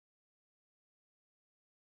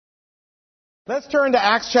Let's turn to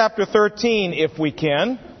Acts chapter 13 if we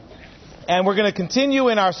can. And we're going to continue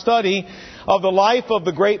in our study of the life of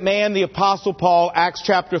the great man, the Apostle Paul, Acts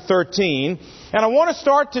chapter 13. And I want to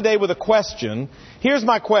start today with a question. Here's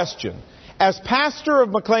my question. As pastor of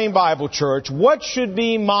McLean Bible Church, what should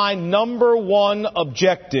be my number one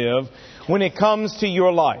objective when it comes to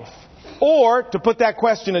your life? Or, to put that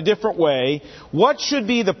question a different way, what should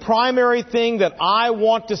be the primary thing that I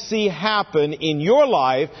want to see happen in your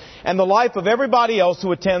life and the life of everybody else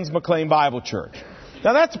who attends McLean Bible Church?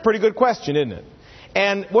 Now, that's a pretty good question, isn't it?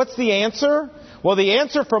 And what's the answer? Well, the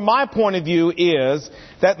answer from my point of view is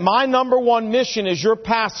that my number one mission as your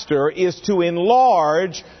pastor is to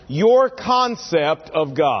enlarge your concept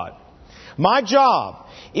of God. My job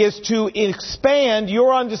is to expand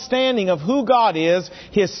your understanding of who God is,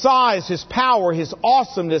 His size, His power, His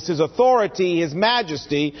awesomeness, His authority, His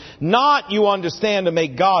majesty. Not, you understand, to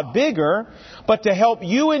make God bigger, but to help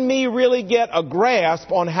you and me really get a grasp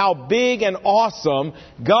on how big and awesome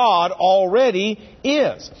God already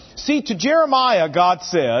is. See, to Jeremiah, God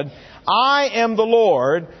said, I am the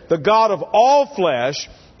Lord, the God of all flesh.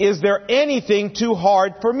 Is there anything too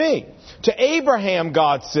hard for me? To Abraham,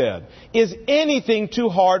 God said, is anything too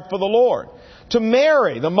hard for the Lord? To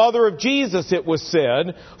Mary, the mother of Jesus, it was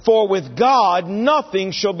said, for with God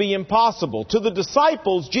nothing shall be impossible. To the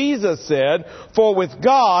disciples, Jesus said, for with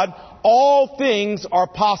God all things are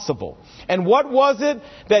possible. And what was it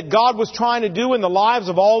that God was trying to do in the lives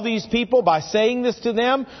of all these people by saying this to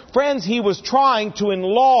them? Friends, He was trying to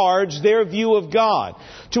enlarge their view of God,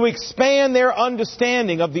 to expand their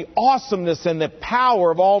understanding of the awesomeness and the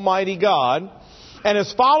power of Almighty God. And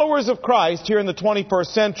as followers of Christ here in the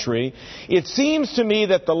 21st century, it seems to me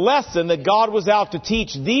that the lesson that God was out to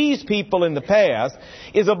teach these people in the past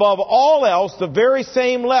is above all else the very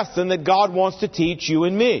same lesson that God wants to teach you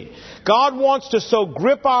and me. God wants to so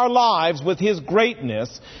grip our lives with His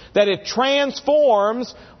greatness that it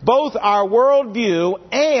transforms both our worldview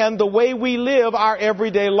and the way we live our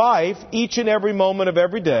everyday life each and every moment of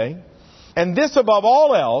every day. And this above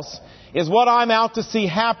all else is what I'm out to see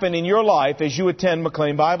happen in your life as you attend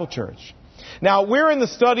McLean Bible Church. Now, we're in the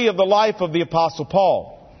study of the life of the Apostle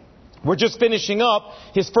Paul. We're just finishing up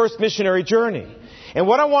his first missionary journey. And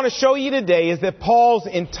what I want to show you today is that Paul's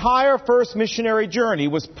entire first missionary journey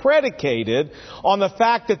was predicated on the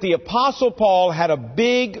fact that the Apostle Paul had a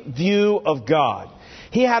big view of God.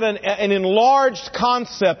 He had an enlarged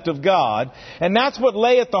concept of God, and that's what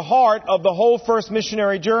lay at the heart of the whole first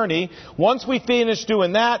missionary journey. Once we finish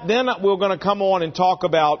doing that, then we're going to come on and talk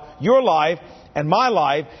about your life and my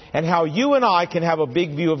life and how you and I can have a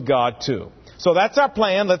big view of God too. So that's our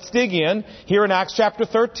plan. Let's dig in here in Acts chapter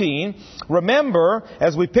 13. Remember,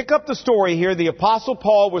 as we pick up the story here, the Apostle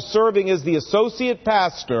Paul was serving as the associate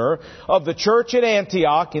pastor of the church at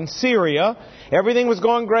Antioch in Syria. Everything was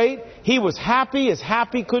going great. He was happy as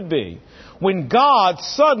happy could be, when God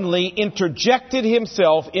suddenly interjected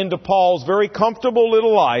Himself into Paul's very comfortable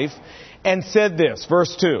little life and said this,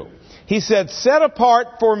 verse 2. He said, set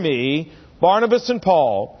apart for me Barnabas and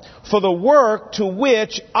Paul for the work to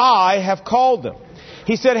which I have called them.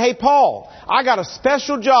 He said, hey, Paul, I got a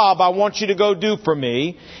special job I want you to go do for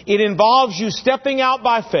me. It involves you stepping out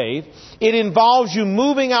by faith. It involves you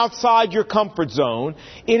moving outside your comfort zone.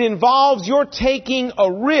 It involves your taking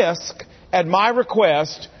a risk at my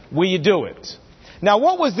request. Will you do it? Now,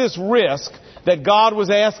 what was this risk that God was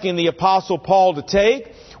asking the Apostle Paul to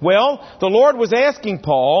take? Well, the Lord was asking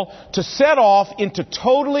Paul to set off into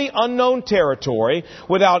totally unknown territory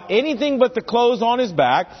without anything but the clothes on his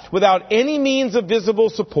back, without any means of visible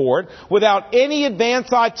support, without any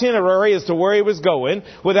advance itinerary as to where he was going,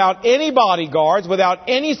 without any bodyguards, without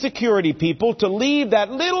any security people, to leave that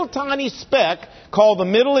little tiny speck called the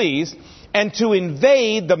Middle East and to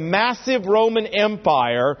invade the massive Roman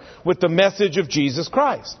Empire with the message of Jesus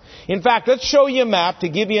Christ. In fact, let's show you a map to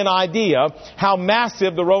give you an idea how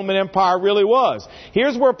massive the Roman Empire really was.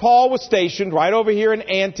 Here's where Paul was stationed, right over here in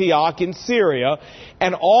Antioch in Syria.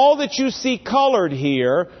 And all that you see colored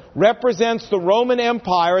here represents the Roman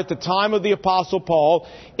Empire at the time of the Apostle Paul.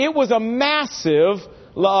 It was a massive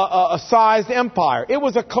sized empire. It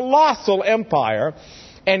was a colossal empire.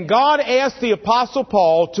 And God asked the Apostle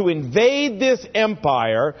Paul to invade this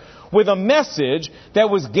empire with a message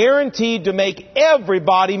that was guaranteed to make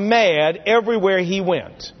everybody mad everywhere he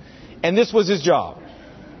went. And this was his job.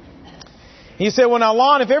 He said, well, now,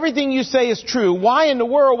 Lon, if everything you say is true, why in the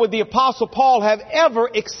world would the Apostle Paul have ever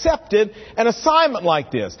accepted an assignment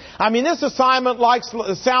like this? I mean, this assignment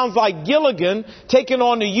sounds like Gilligan taking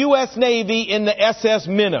on the U.S. Navy in the SS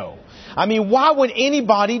Minnow. I mean, why would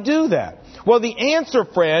anybody do that? Well, the answer,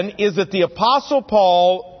 friend, is that the Apostle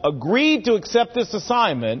Paul Paul agreed to accept this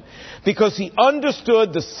assignment because he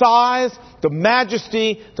understood the size, the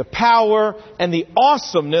majesty, the power, and the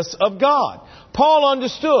awesomeness of God. Paul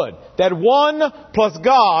understood that 1 plus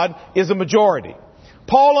God is a majority.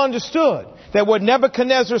 Paul understood that what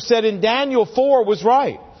Nebuchadnezzar said in Daniel 4 was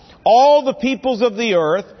right. All the peoples of the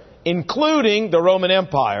earth, including the Roman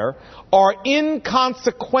Empire, are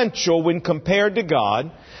inconsequential when compared to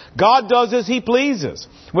God. God does as He pleases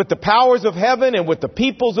with the powers of heaven and with the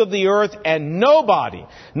peoples of the earth, and nobody,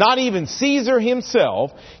 not even Caesar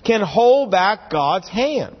himself, can hold back God's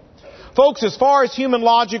hand. Folks, as far as human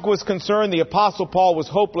logic was concerned, the Apostle Paul was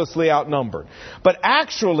hopelessly outnumbered. But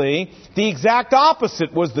actually, the exact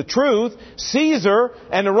opposite was the truth. Caesar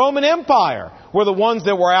and the Roman Empire were the ones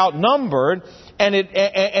that were outnumbered. And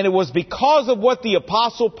it was because of what the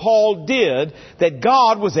Apostle Paul did that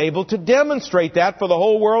God was able to demonstrate that for the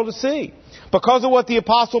whole world to see. Because of what the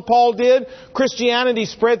Apostle Paul did, Christianity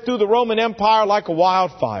spread through the Roman Empire like a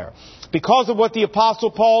wildfire. Because of what the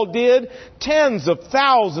Apostle Paul did, tens of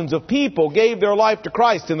thousands of people gave their life to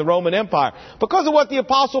Christ in the Roman Empire. Because of what the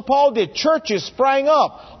Apostle Paul did, churches sprang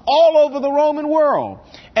up all over the Roman world.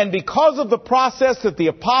 And because of the process that the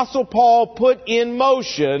Apostle Paul put in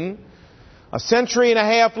motion, a century and a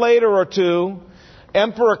half later or two,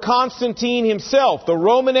 Emperor Constantine himself, the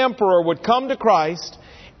Roman emperor, would come to Christ,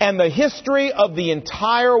 and the history of the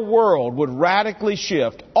entire world would radically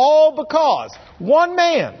shift. All because one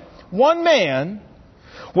man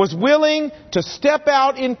was willing to step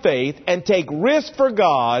out in faith and take risks for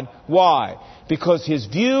God. Why? Because his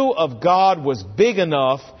view of God was big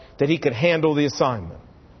enough that he could handle the assignment.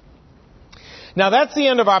 Now that's the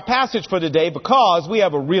end of our passage for today, because we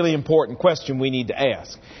have a really important question we need to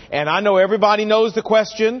ask. And I know everybody knows the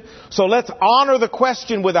question, so let's honor the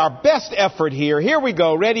question with our best effort here. Here we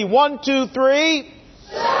go. Ready? 1, 2, 3.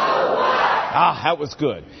 So what? That was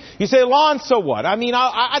good. You say, Lon, so what? I mean,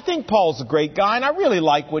 I think Paul's a great guy, and I really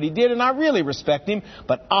like what he did, and I really respect him,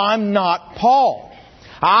 but I'm not Paul.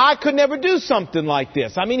 I could never do something like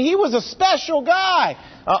this. I mean, he was a special guy.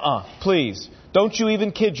 Please, don't you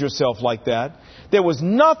even kid yourself like that. There was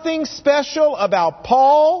nothing special about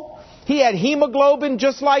Paul. He had hemoglobin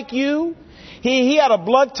just like you. He had a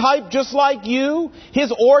blood type just like you.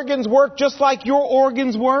 His organs worked just like your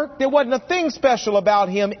organs work. There wasn't a thing special about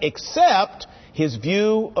him except his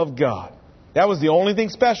view of God. That was the only thing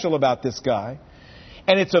special about this guy.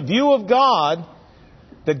 And it's a view of God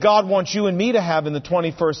that God wants you and me to have in the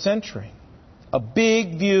 21st century. A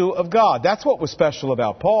big view of God. That's what was special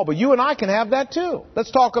about Paul. But you and I can have that too.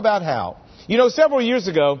 Let's talk about how. You know, several years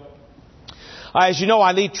ago, as you know,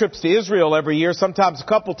 I lead trips to Israel every year, sometimes a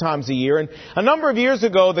couple times a year. And a number of years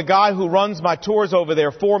ago, the guy who runs my tours over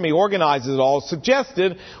there for me, organizes it all,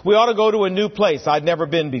 suggested we ought to go to a new place I'd never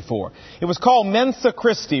been before. It was called Mensa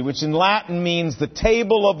Christi, which in Latin means the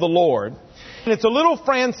table of the Lord. And it's a little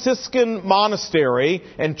Franciscan monastery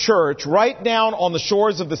and church right down on the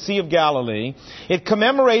shores of the Sea of Galilee. It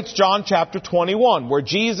commemorates John chapter 21, where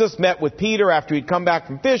Jesus met with Peter after he'd come back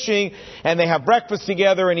from fishing, and they have breakfast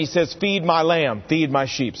together, and he says, "Feed my lamb, feed my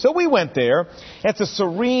sheep." So we went there.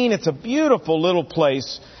 It's a beautiful little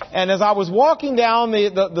place. And as I was walking down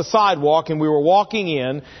the sidewalk and we were walking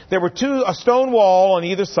in, there were a stone wall on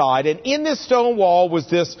either side, and in this stone wall was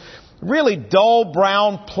this really dull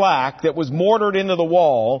brown plaque that was mortared into the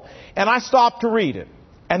wall, and I stopped to read it.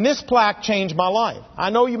 And this plaque changed my life. I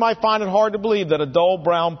know you might find it hard to believe that a dull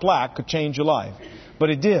brown plaque could change your life, but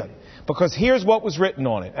it did. Because here's what was written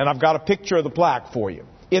on it, and I've got a picture of the plaque for you.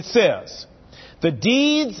 It says, "The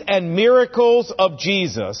deeds and miracles of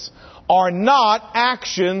Jesus are not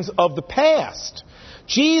actions of the past.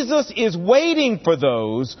 Jesus is waiting for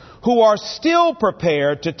those who are still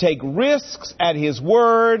prepared to take risks at His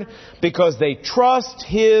word because they trust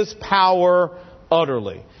His power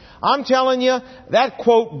utterly." I'm telling you, that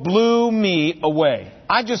quote blew me away.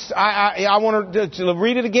 I want to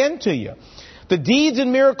read it again to you. The deeds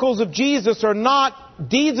and miracles of Jesus are not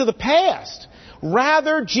deeds of the past.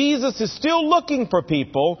 Rather, Jesus is still looking for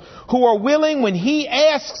people who are willing, when He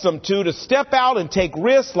asks them to step out and take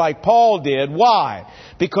risks like Paul did. Why?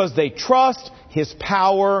 Because they trust His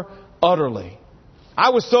power utterly. I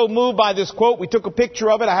was so moved by this quote, we took a picture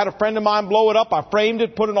of it. I had a friend of mine blow it up. I framed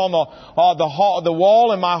it, put it on the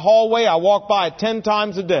wall in my hallway. I walk by it 10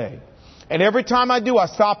 times a day. And every time I do, I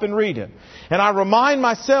stop and read it. And I remind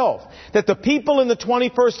myself that the people in the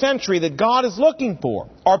 21st century that God is looking for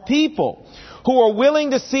are people who are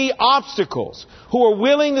willing to see obstacles, who are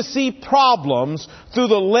willing to see problems through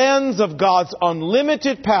the lens of God's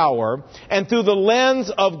unlimited power and through the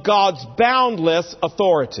lens of God's boundless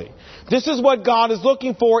authority. This is what God is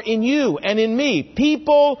looking for in you and in me.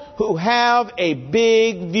 People who have a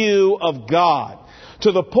big view of God.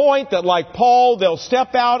 To the point that, like Paul, they'll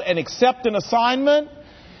step out and accept an assignment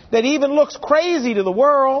that even looks crazy to the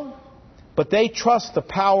world, but they trust the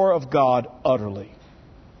power of God utterly.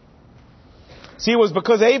 See, it was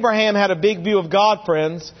because Abraham had a big view of God,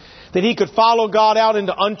 friends, that he could follow God out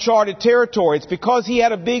into uncharted territory. It's because he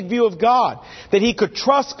had a big view of God that he could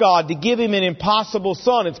trust God to give him an impossible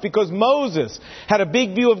son. It's because Moses had a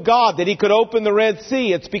big view of God that he could open the Red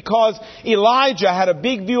Sea. It's because Elijah had a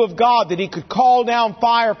big view of God that he could call down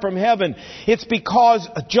fire from heaven. It's because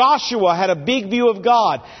Joshua had a big view of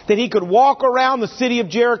God that he could walk around the city of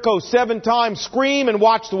Jericho 7 times, scream, and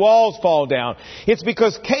watch the walls fall down. It's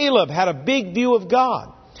because Caleb had a big view of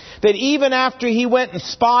God that even after he went and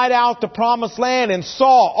spied out the promised land and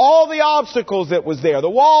saw all the obstacles that was there, the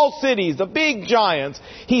walled cities, the big giants,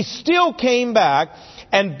 he still came back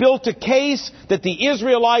and built a case that the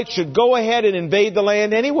Israelites should go ahead and invade the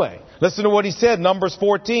land anyway. Listen to what he said, Numbers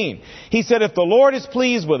 14. He said, if the Lord is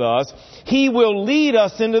pleased with us, he will lead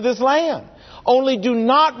us into this land. Only do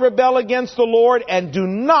not rebel against the Lord and do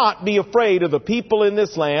not be afraid of the people in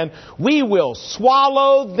this land. We will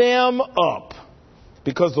swallow them up,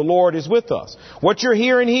 because the Lord is with us. What you're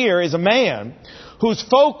hearing here is a man whose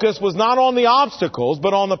focus was not on the obstacles,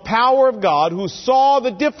 but on the power of God, who saw the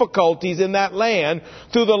difficulties in that land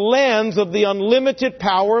through the lens of the unlimited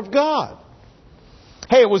power of God.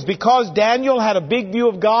 Hey, it was because Daniel had a big view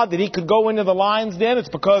of God that he could go into the lion's den. It's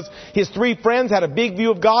because his 3 friends had a big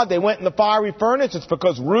view of God. They went in the fiery furnace. It's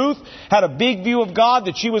because Ruth had a big view of God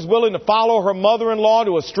that she was willing to follow her mother-in-law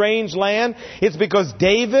to a strange land. It's because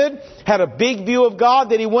David had a big view of God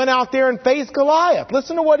that he went out there and faced Goliath.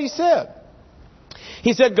 Listen to what he said.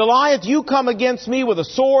 He said, Goliath, you come against me with a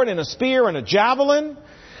sword and a spear and a javelin,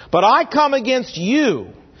 but I come against you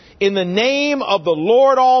in the name of the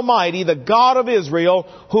Lord Almighty, the God of Israel,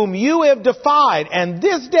 whom you have defied. And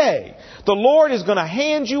this day, the Lord is going to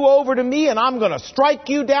hand you over to me, and I'm going to strike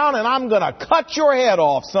you down, and I'm going to cut your head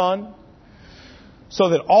off, son, so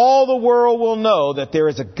that all the world will know that there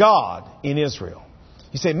is a God in Israel.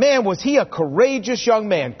 You say, man, was he a courageous young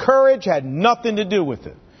man? Courage had nothing to do with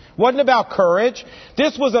it. It wasn't about courage.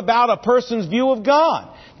 This was about a person's view of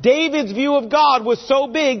God. David's view of God was so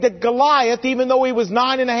big that Goliath, even though he was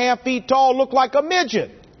 9.5 feet tall, looked like a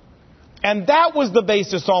midget. And that was the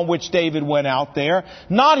basis on which David went out there.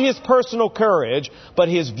 Not his personal courage, but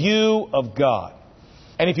his view of God.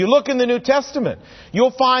 And if you look in the New Testament,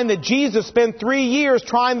 you'll find that Jesus spent 3 years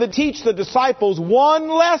trying to teach the disciples one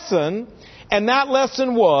lesson. And that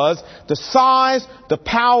lesson was the size, the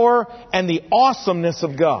power, and the awesomeness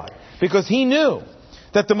of God. Because he knew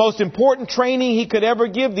that the most important training he could ever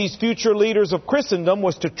give these future leaders of Christendom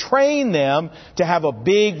was to train them to have a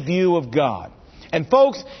big view of God. And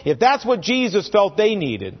folks, if that's what Jesus felt they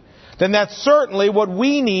needed, then that's certainly what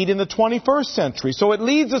we need in the 21st century. So it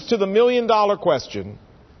leads us to the $1 million question.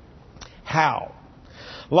 How?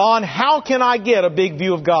 Lon, how can I get a big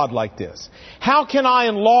view of God like this? How can I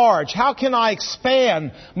enlarge? How can I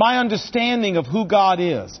expand my understanding of who God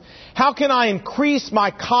is? How can I increase my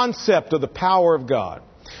concept of the power of God?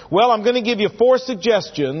 Well, I'm going to give you 4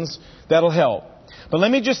 suggestions that'll help. But let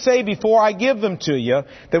me just say before I give them to you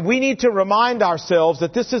that we need to remind ourselves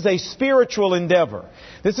that this is a spiritual endeavor.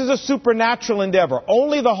 This is a supernatural endeavor.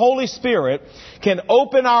 Only the Holy Spirit can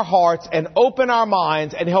open our hearts and open our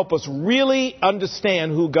minds and help us really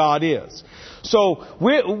understand who God is. So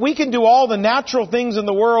we can do all the natural things in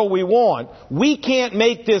the world we want. We can't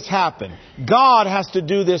make this happen. God has to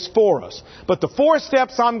do this for us. But the 4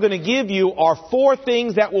 steps I'm going to give you are 4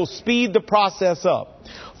 things that will speed the process up.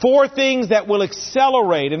 4 things that will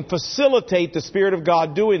accelerate and facilitate the Spirit of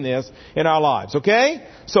God doing this in our lives. Okay?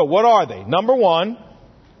 So what are they? Number one,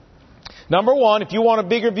 if you want a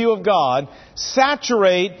bigger view of God,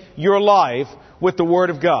 saturate your life with the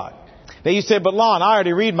Word of God. Now you say, but Lon, I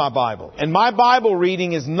already read my Bible. And my Bible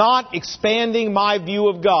reading is not expanding my view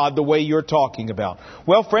of God the way you're talking about.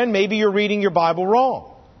 Well, friend, maybe you're reading your Bible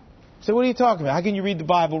wrong. So what are you talking about? How can you read the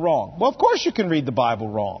Bible wrong? Well, of course you can read the Bible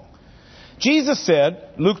wrong. Jesus said,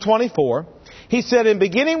 Luke 24, he said, in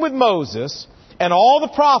beginning with Moses and all the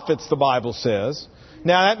prophets, the Bible says.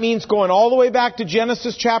 Now that means going all the way back to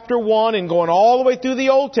Genesis chapter 1 and going all the way through the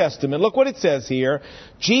Old Testament. Look what it says here.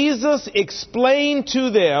 Jesus explained to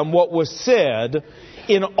them what was said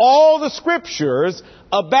in all the scriptures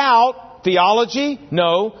about theology,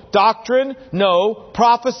 no. Doctrine, no.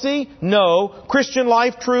 Prophecy, no. Christian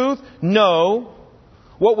life truth, no.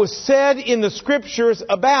 What was said in the scriptures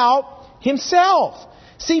about himself.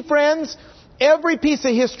 See, friends, Every piece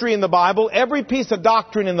of history in the Bible, every piece of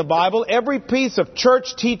doctrine in the Bible, every piece of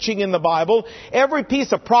church teaching in the Bible, every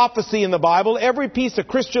piece of prophecy in the Bible, every piece of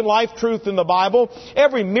Christian life truth in the Bible,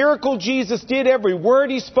 every miracle Jesus did, every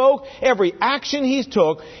word He spoke, every action He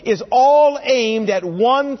took is all aimed at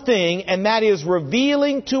one thing, and that is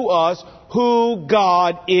revealing to us who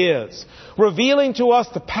God is. Revealing to us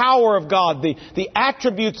the power of God, the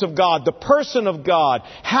attributes of God, the person of God,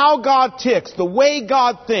 how God ticks, the way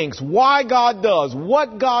God thinks, why God does,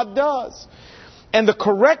 what God does. And the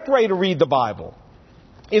correct way to read the Bible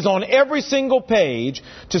is on every single page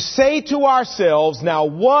to say to ourselves, now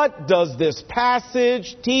what does this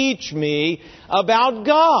passage teach me about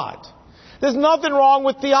God? There's nothing wrong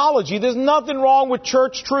with theology. There's nothing wrong with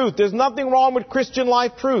church truth. There's nothing wrong with Christian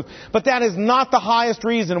life truth. But that is not the highest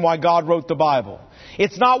reason why God wrote the Bible.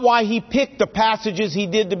 It's not why He picked the passages He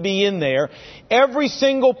did to be in there. Every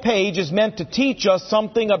single page is meant to teach us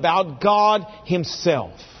something about God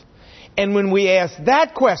Himself. And when we ask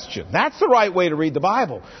that question, that's the right way to read the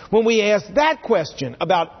Bible. When we ask that question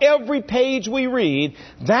about every page we read,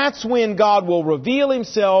 that's when God will reveal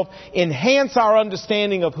Himself, enhance our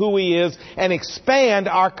understanding of who He is, and expand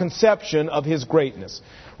our conception of His greatness.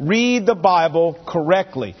 Read the Bible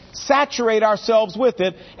correctly. Saturate ourselves with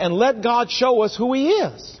it and let God show us who He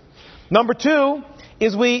is. Number two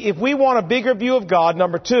is if we want a bigger view of God,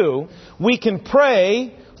 we can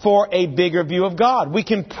pray for a bigger view of God. We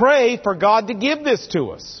can pray for God to give this to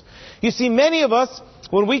us. You see, many of us,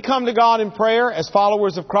 when we come to God in prayer as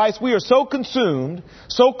followers of Christ, we are so consumed,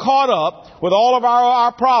 so caught up with all of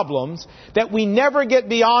our problems that we never get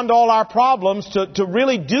beyond all our problems to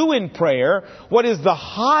really do in prayer what is the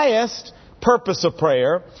highest purpose of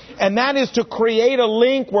prayer, and that is to create a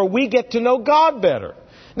link where we get to know God better.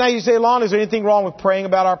 Now you say, Lon, is there anything wrong with praying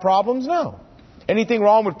about our problems? No. Anything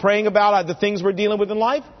wrong with praying about the things we're dealing with in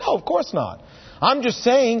life? No, of course not. I'm just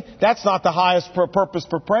saying that's not the highest purpose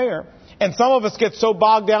for prayer. And some of us get so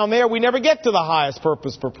bogged down there, we never get to the highest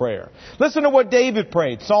purpose for prayer. Listen to what David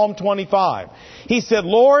prayed, Psalm 25. He said,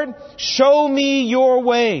 Lord, show me your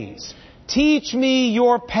ways. Teach me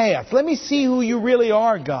your path. Let me see who you really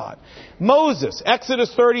are, God. Moses,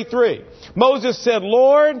 Exodus 33. Moses said,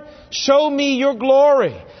 Lord, show me your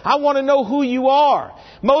glory. I want to know who you are.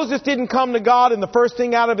 Moses didn't come to God and the first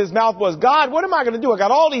thing out of his mouth was, God, what am I going to do? I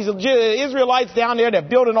got all these Israelites down there. They're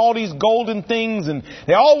building all these golden things and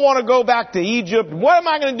they all want to go back to Egypt. What am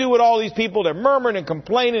I going to do with all these people? They're murmuring and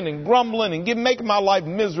complaining and grumbling and making my life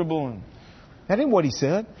miserable. That ain't what he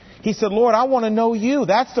said. He said, Lord, I want to know you.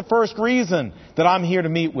 That's the first reason that I'm here to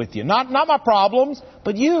meet with you. Not my problems,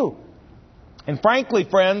 but you. And frankly,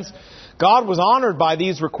 friends, God was honored by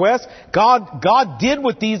these requests. God did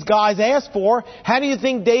what these guys asked for. How do you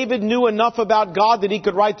think David knew enough about God that he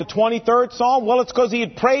could write the 23rd Psalm? Well, it's because he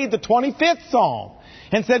had prayed the 25th Psalm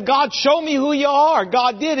and said, God, show me who you are.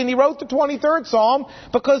 God did, and he wrote the 23rd Psalm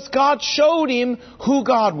because God showed him who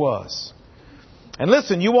God was. And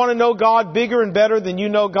listen, you want to know God bigger and better than you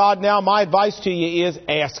know God now? My advice to you is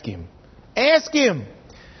ask Him. Ask Him.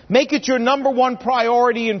 Make it your number one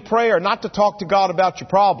priority in prayer, not to talk to God about your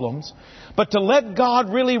problems, but to let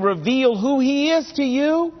God really reveal who He is to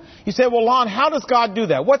you. You say, well, Lon, how does God do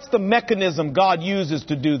that? What's the mechanism God uses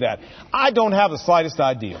to do that? I don't have the slightest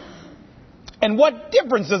idea. And what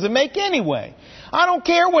difference does it make anyway? I don't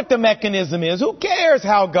care what the mechanism is. Who cares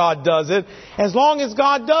how God does it? As long as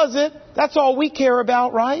God does it, that's all we care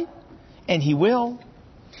about, right? And He will.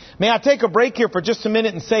 May I take a break here for just a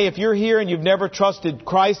minute and say, if you're here and you've never trusted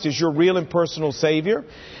Christ as your real and personal Savior,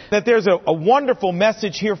 that there's a wonderful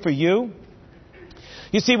message here for you.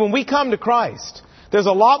 You see, when we come to Christ, there's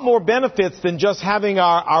a lot more benefits than just having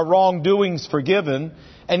our wrongdoings forgiven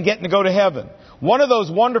and getting to go to heaven. One of those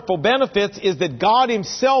wonderful benefits is that God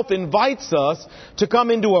Himself invites us to come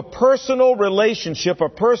into a personal relationship, a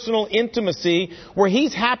personal intimacy, where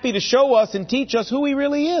He's happy to show us and teach us who He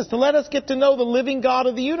really is, to let us get to know the living God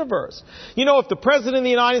of the universe. You know, if the President of the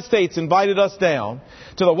United States invited us down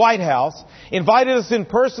to the White House, invited us in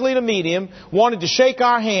personally to meet Him, wanted to shake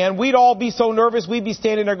our hand, we'd all be so nervous, we'd be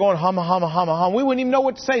standing there going, hum, hum, hum, hum. We wouldn't even know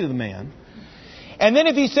what to say to the man. And then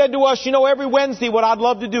if he said to us, you know, every Wednesday what I'd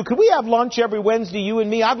love to do, could we have lunch every Wednesday, you and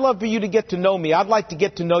me? I'd love for you to get to know me. I'd like to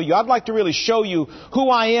get to know you. I'd like to really show you who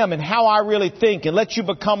I am and how I really think and let you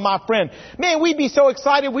become my friend. Man, we'd be so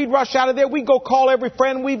excited. We'd rush out of there. We'd go call every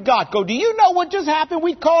friend we've got. Go, do you know what just happened?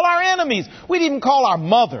 We'd call our enemies. We'd even call our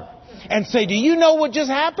mother and say, do you know what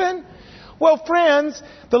just happened? Well, friends,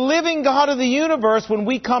 the living God of the universe, when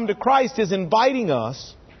we come to Christ, is inviting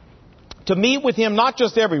us to meet with Him not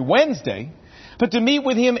just every Wednesday, but to meet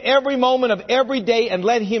with Him every moment of every day and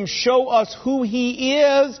let Him show us who He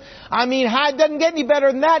is. I mean, it doesn't get any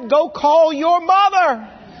better than that. Go call your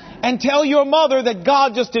mother and tell your mother that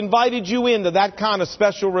God just invited you into that kind of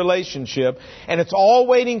special relationship, and it's all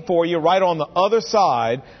waiting for you right on the other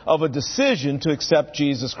side of a decision to accept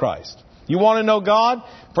Jesus Christ. You want to know God?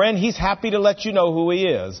 Friend, He's happy to let you know who He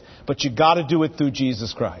is, but you got to do it through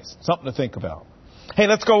Jesus Christ. Something to think about. Hey,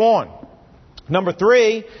 let's go on. Number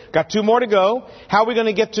 3, got 2 more to go. How are we going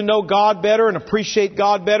to get to know God better and appreciate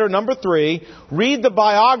God better? Number 3, read the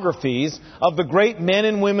biographies of the great men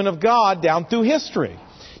and women of God down through history.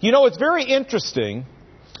 You know, it's very interesting.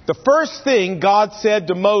 The first thing God said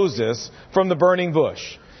to Moses from the burning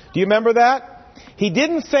bush. Do you remember that? He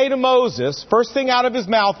didn't say to Moses, first thing out of His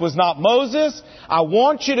mouth was not, Moses, I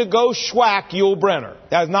want you to go schwack Yul Brynner.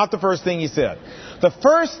 That is not the first thing He said. The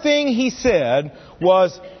first thing He said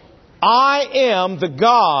was, I am the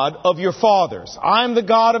God of your fathers. I am the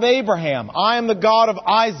God of Abraham. I am the God of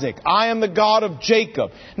Isaac. I am the God of Jacob.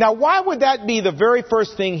 Now, why would that be the very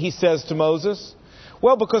first thing He says to Moses?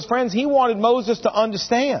 Well, because, friends, He wanted Moses to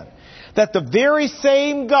understand that the very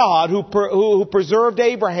same God who preserved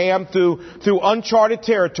Abraham through uncharted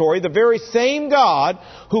territory, the very same God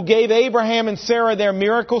who gave Abraham and Sarah their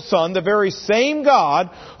miracle son, the very same God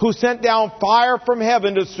who sent down fire from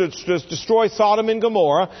heaven to destroy Sodom and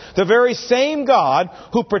Gomorrah, the very same God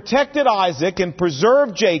who protected Isaac and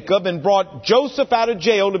preserved Jacob and brought Joseph out of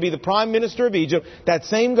jail to be the prime minister of Egypt, that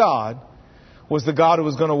same God was the God who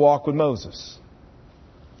was going to walk with Moses.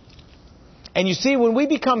 And you see, when we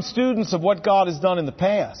become students of what God has done in the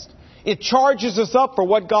past, it charges us up for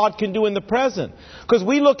what God can do in the present. Because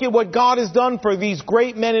we look at what God has done for these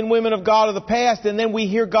great men and women of God of the past, and then we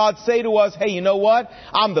hear God say to us, hey, you know what?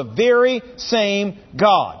 I'm the very same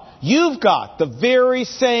God. You've got the very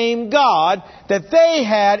same God that they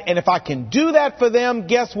had, and if I can do that for them,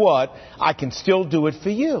 guess what? I can still do it for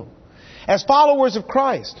you. As followers of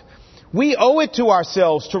Christ, we owe it to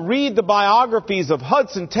ourselves to read the biographies of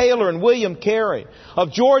Hudson Taylor and William Carey,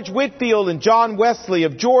 of George Whitefield and John Wesley,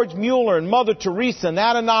 of George Mueller and Mother Teresa and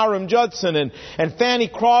Adoniram Judson and Fanny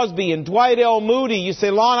Crosby and Dwight L. Moody. You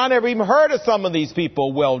say, Lon, I never even heard of some of these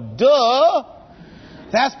people. Well, duh.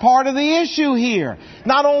 That's part of the issue here.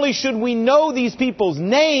 Not only should we know these people's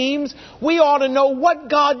names, we ought to know what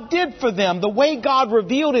God did for them, the way God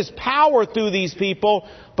revealed His power through these people,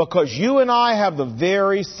 because you and I have the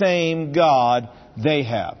very same God they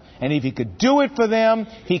have. And if He could do it for them,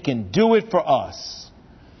 He can do it for us.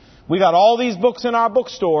 We got all these books in our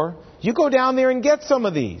bookstore. You go down there and get some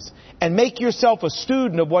of these and make yourself a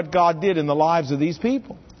student of what God did in the lives of these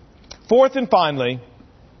people. Fourth and finally,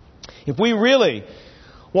 if we really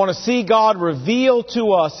want to see God reveal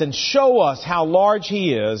to us and show us how large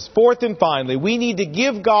He is, fourth and finally, we need to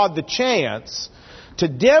give God the chance to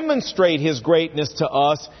demonstrate His greatness to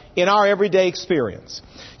us in our everyday experience.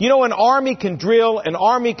 You know, an army can drill, an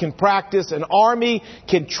army can practice, an army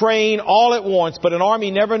can train all at once, but an army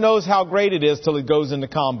never knows how great it is till it goes into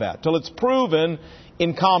combat, till it's proven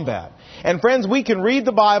in combat. And friends, we can read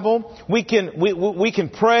the Bible, we can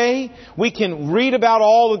pray, we can read about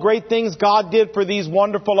all the great things God did for these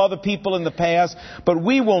wonderful other people in the past, but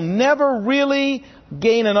we will never really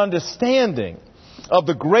gain an understanding of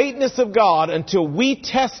the greatness of God until we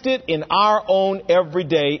test it in our own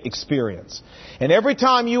everyday experience. And every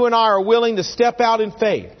time you and I are willing to step out in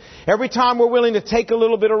faith, every time we're willing to take a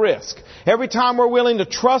little bit of risk, every time we're willing to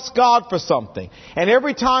trust God for something, and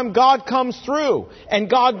every time God comes through and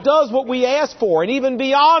God does what we ask for and even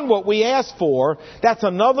beyond what we ask for, that's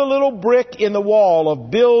another little brick in the wall of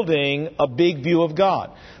building a big view of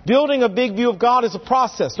God. Building a big view of God is a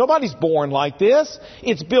process. Nobody's born like this.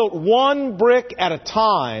 It's built one brick at a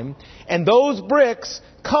time, and those bricks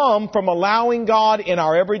come from allowing God in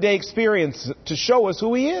our everyday experience to show us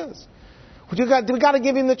who He is. We've got to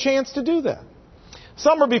give Him the chance to do that.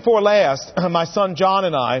 Summer before last, my son John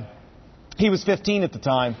and I, he was 15 at the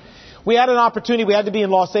time, we had an opportunity. We had to be in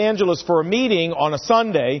Los Angeles for a meeting on a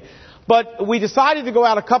Sunday, but we decided to go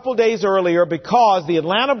out a couple days earlier because the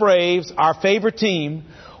Atlanta Braves, our favorite team,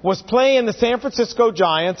 was playing the San Francisco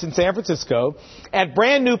Giants in San Francisco at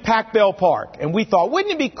brand new Pac Bell Park. And we thought,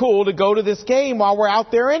 wouldn't it be cool to go to this game while we're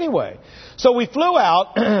out there anyway? So we flew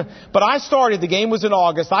out, but the game was in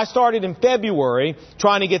August. I started in February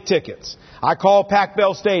trying to get tickets. I called Pac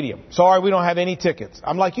Bell Stadium. Sorry, we don't have any tickets.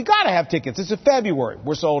 I'm like, you got to have tickets. It's in February.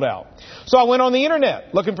 We're sold out. So I went on the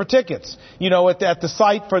internet looking for tickets, at the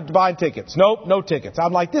site for buying tickets. Nope, no tickets.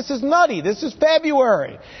 I'm like, this is nutty. This is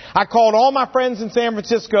February. I called all my friends in San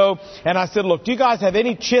Francisco and I said, look, do you guys have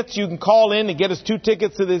any chits you can call in to get us 2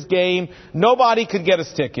 tickets to this game? Nobody could get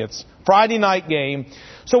us tickets. Friday night game.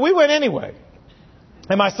 So we went anyway.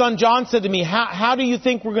 And my son John said to me, how do you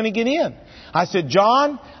think we're going to get in? I said,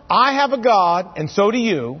 John, I have a God, and so do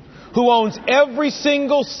you, who owns every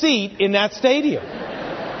single seat in that stadium.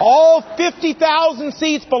 All 50,000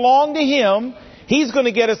 seats belong to him. He's going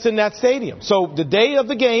to get us in that stadium. So the day of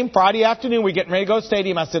the game, Friday afternoon, we're getting ready to go to the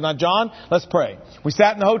stadium. I said, now, John, let's pray. We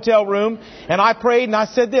sat in the hotel room, and I prayed, and I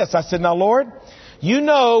said this. I said, now, Lord, you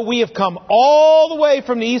know we have come all the way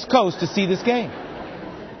from the East Coast to see this game.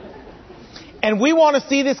 And we want to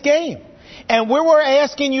see this game. And we're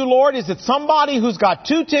asking you, Lord, is it somebody who's got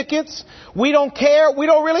 2 tickets? We don't care. We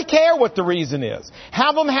don't really care what the reason is.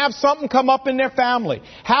 Have them have something come up in their family.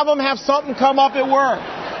 Have them have something come up at work.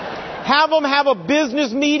 Have them have a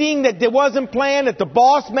business meeting that wasn't planned, that the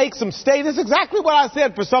boss makes them stay. This is exactly what I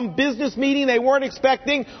said. For some business meeting they weren't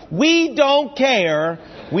expecting. We don't care.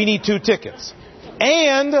 We need 2 tickets.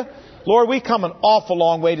 And Lord, we've come an awful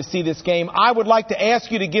long way to see this game. I would like to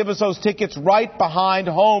ask you to give us those tickets right behind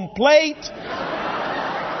home plate.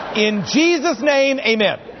 In Jesus' name,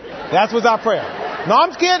 amen. That was our prayer. No,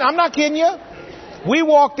 I'm kidding. I'm not kidding you. We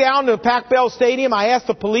walked down to Pac Bell Stadium. I asked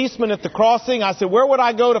the policeman at the crossing, I said, where would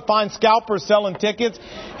I go to find scalpers selling tickets?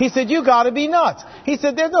 He said, you got to be nuts. He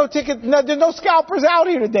said, there's no scalpers out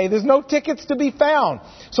here today. There's no tickets to be found.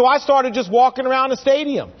 So I started just walking around the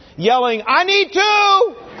stadium, yelling, I need 2!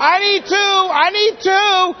 I need 2! I need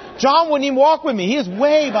 2! John wouldn't even walk with me. He is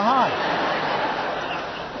way behind.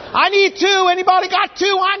 I need 2. Anybody got 2?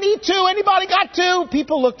 I need 2. Anybody got 2?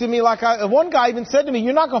 People looked at me like one guy even said to me,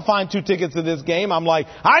 you're not going to find 2 tickets to this game. I'm like,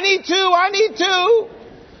 I need 2. I need 2.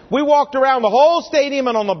 We walked around the whole stadium,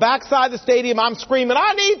 and on the backside of the stadium, I'm screaming,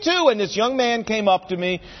 I need 2. And this young man came up to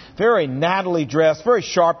me, very nattily dressed, very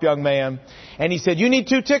sharp young man. And he said, you need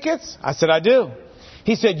 2 tickets? I said, I do.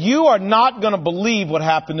 He said, you are not going to believe what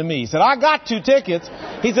happened to me. He said, I got 2 tickets.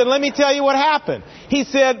 He said, let me tell you what happened. He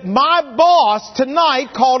said, my boss tonight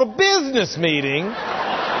called a business meeting.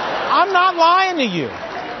 I'm not lying to you.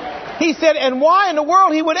 He said, and why in the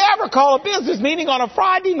world he would ever call a business meeting on a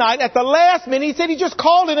Friday night at the last minute? He said he just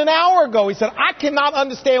called it an hour ago. He said, I cannot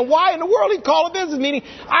understand why in the world he'd call a business meeting.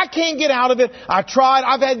 I can't get out of it. I tried.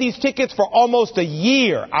 I've had these tickets for almost a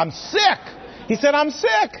year. I'm sick. He said, I'm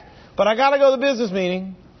sick. But I got to go to the business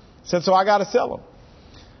meeting. He said, so I got to sell them.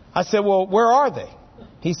 I said, well, where are they?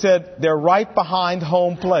 He said, they're right behind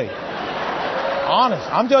home plate. Honest.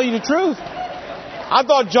 I'm telling you the truth. I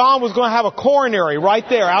thought John was going to have a coronary right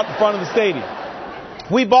there out in front of the stadium.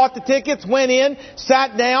 We bought the tickets, went in,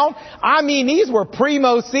 sat down. I mean, these were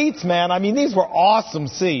primo seats, man. I mean, these were awesome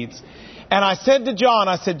seats. And I said to John,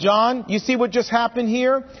 John, you see what just happened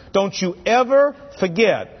here? Don't you ever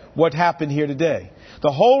forget what happened here today.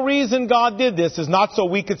 The whole reason God did this is not so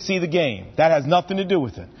we could see the game. That has nothing to do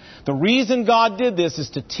with it. The reason God did this is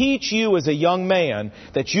to teach you as a young man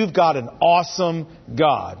that you've got an awesome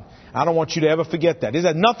God. I don't want you to ever forget that. It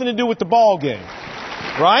has nothing to do with the ball game.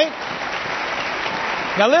 Right?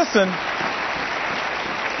 Now listen.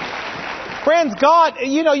 Friends, God,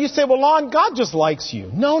 you say, well, Lon, God just likes you.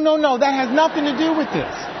 No. That has nothing to do with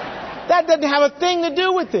this. That doesn't have a thing to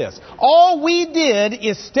do with this. All we did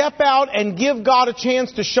is step out and give God a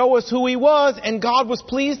chance to show us who He was, and God was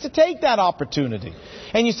pleased to take that opportunity.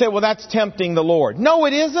 And you say, well, that's tempting the Lord. No,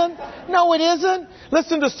 it isn't. No, it isn't.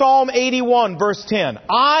 Listen to Psalm 81, verse 10.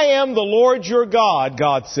 I am the Lord your God,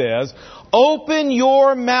 God says. Open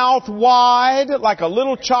your mouth wide like a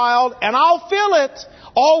little child, and I'll fill it.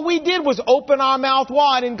 All we did was open our mouth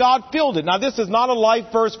wide, and God filled it. Now, this is not a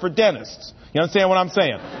life verse for dentists. You understand what I'm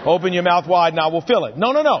saying? Open your mouth wide and I will fill it.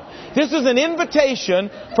 No. This is an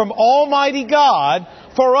invitation from Almighty God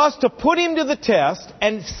for us to put Him to the test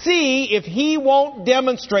and see if He won't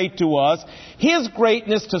demonstrate to us His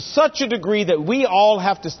greatness to such a degree that we all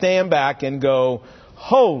have to stand back and go,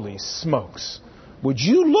 holy smokes. Would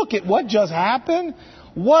you look at what just happened?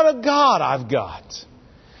 What a God I've got.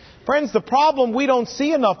 Friends, the problem we don't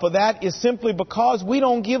see enough of that is simply because we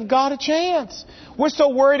don't give God a chance. We're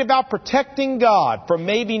so worried about protecting God from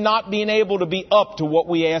maybe not being able to be up to what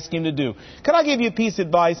we ask Him to do. Can I give you a piece of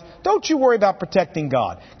advice? Don't you worry about protecting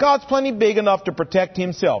God. God's plenty big enough to protect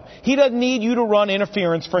Himself. He doesn't need you to run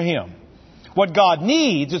interference for Him. What God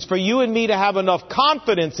needs is for you and me to have enough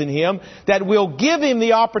confidence in Him that we'll give Him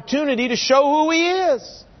the opportunity to show who He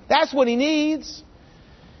is. That's what He needs.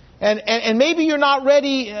 And maybe you're not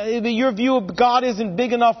ready, your view of God isn't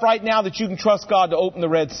big enough right now that you can trust God to open the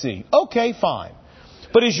Red Sea. Okay, fine.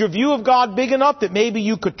 But is your view of God big enough that maybe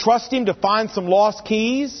you could trust Him to find some lost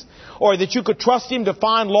keys? Or that you could trust Him to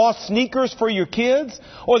find lost sneakers for your kids?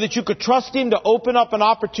 Or that you could trust Him to open up an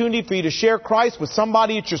opportunity for you to share Christ with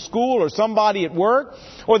somebody at your school or somebody at work?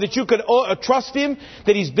 Or that you could trust Him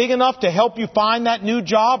that He's big enough to help you find that new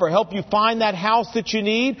job or help you find that house that you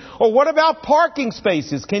need? Or what about parking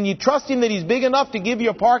spaces? Can you trust Him that He's big enough to give you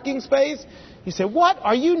a parking space? You say, what?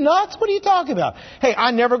 Are you nuts? What are you talking about? Hey,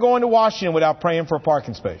 I never go into Washington without praying for a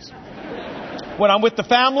parking space. When I'm with the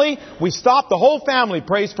family, we stop. The whole family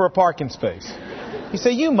prays for a parking space. You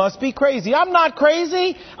say, you must be crazy. I'm not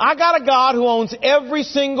crazy. I got a God who owns every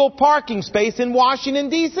single parking space in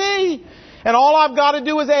Washington, D.C. And all I've got to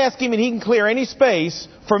do is ask Him, and He can clear any space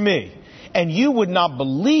for me. And you would not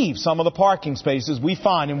believe some of the parking spaces we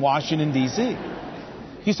find in Washington, D.C.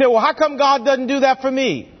 You say, well, how come God doesn't do that for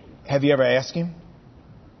me? Have you ever asked Him?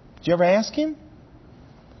 Did you ever ask Him?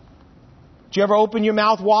 Did you ever open your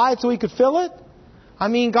mouth wide so He could fill it? I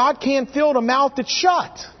mean, God can't fill the mouth that's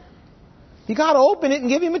shut. You got to open it and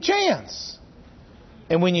give Him a chance.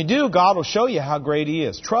 And when you do, God will show you how great He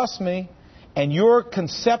is. Trust me. And your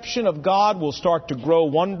conception of God will start to grow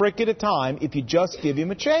one brick at a time if you just give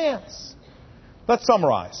Him a chance. Let's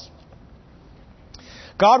summarize.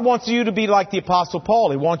 God wants you to be like the Apostle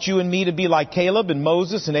Paul. He wants you and me to be like Caleb and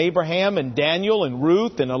Moses and Abraham and Daniel and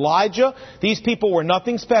Ruth and Elijah. These people were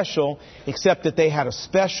nothing special except that they had a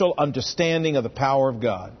special understanding of the power of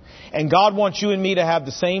God. And God wants you and me to have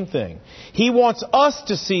the same thing. He wants us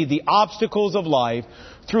to see the obstacles of life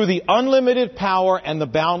through the unlimited power and the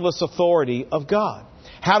boundless authority of God.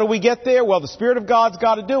 How do we get there? Well, the Spirit of God's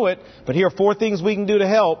got to do it. But here are 4 things we can do to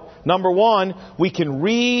help. Number 1, we can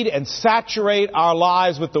read and saturate our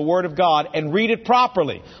lives with the Word of God and read it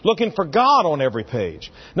properly, looking for God on every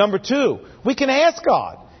page. Number 2, we can ask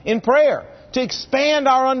God in prayer to expand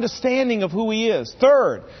our understanding of who He is.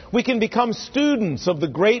 Third, we can become students of the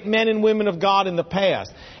great men and women of God in the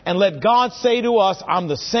past and let God say to us, I'm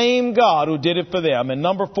the same God who did it for them. And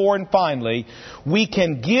number 4, and finally, we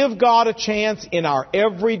can give God a chance in our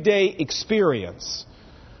everyday experience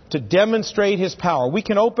to demonstrate His power. We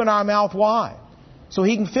can open our mouth wide so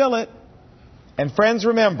He can fill it. And friends,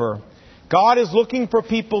 remember, God is looking for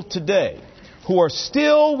people today who are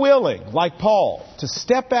still willing, like Paul, to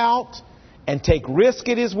step out and take risk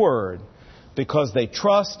at His Word because they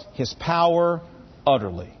trust His power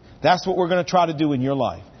utterly. That's what we're going to try to do in your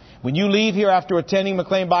life. When you leave here after attending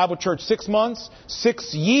McLean Bible Church 6 months,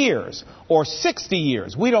 6 years, or 60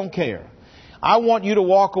 years, we don't care. I want you to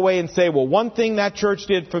walk away and say, well, one thing that church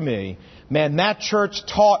did for me, man, that church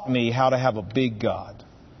taught me how to have a big God.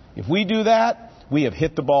 If we do that, we have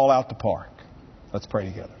hit the ball out the park. Let's pray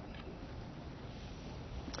together.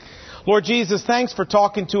 Lord Jesus, thanks for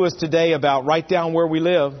talking to us today about right down where we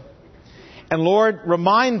live. And Lord,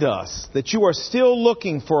 remind us that You are still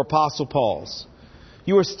looking for Apostle Pauls.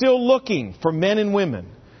 You are still looking for men and women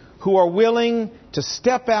who are willing to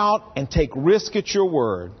step out and take risk at Your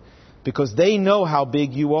Word because they know how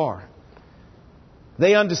big You are.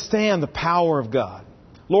 They understand the power of God.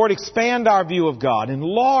 Lord, expand our view of God.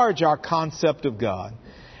 Enlarge our concept of God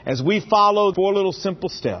as we follow 4 little simple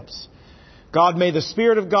steps. God, may the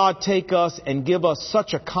Spirit of God take us and give us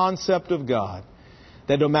such a concept of God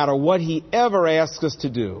that no matter what He ever asks us to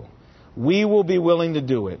do, we will be willing to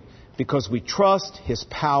do it because we trust His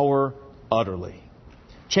power utterly.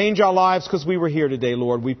 Change our lives because we were here today,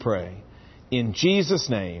 Lord, we pray. In Jesus'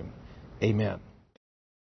 name, amen.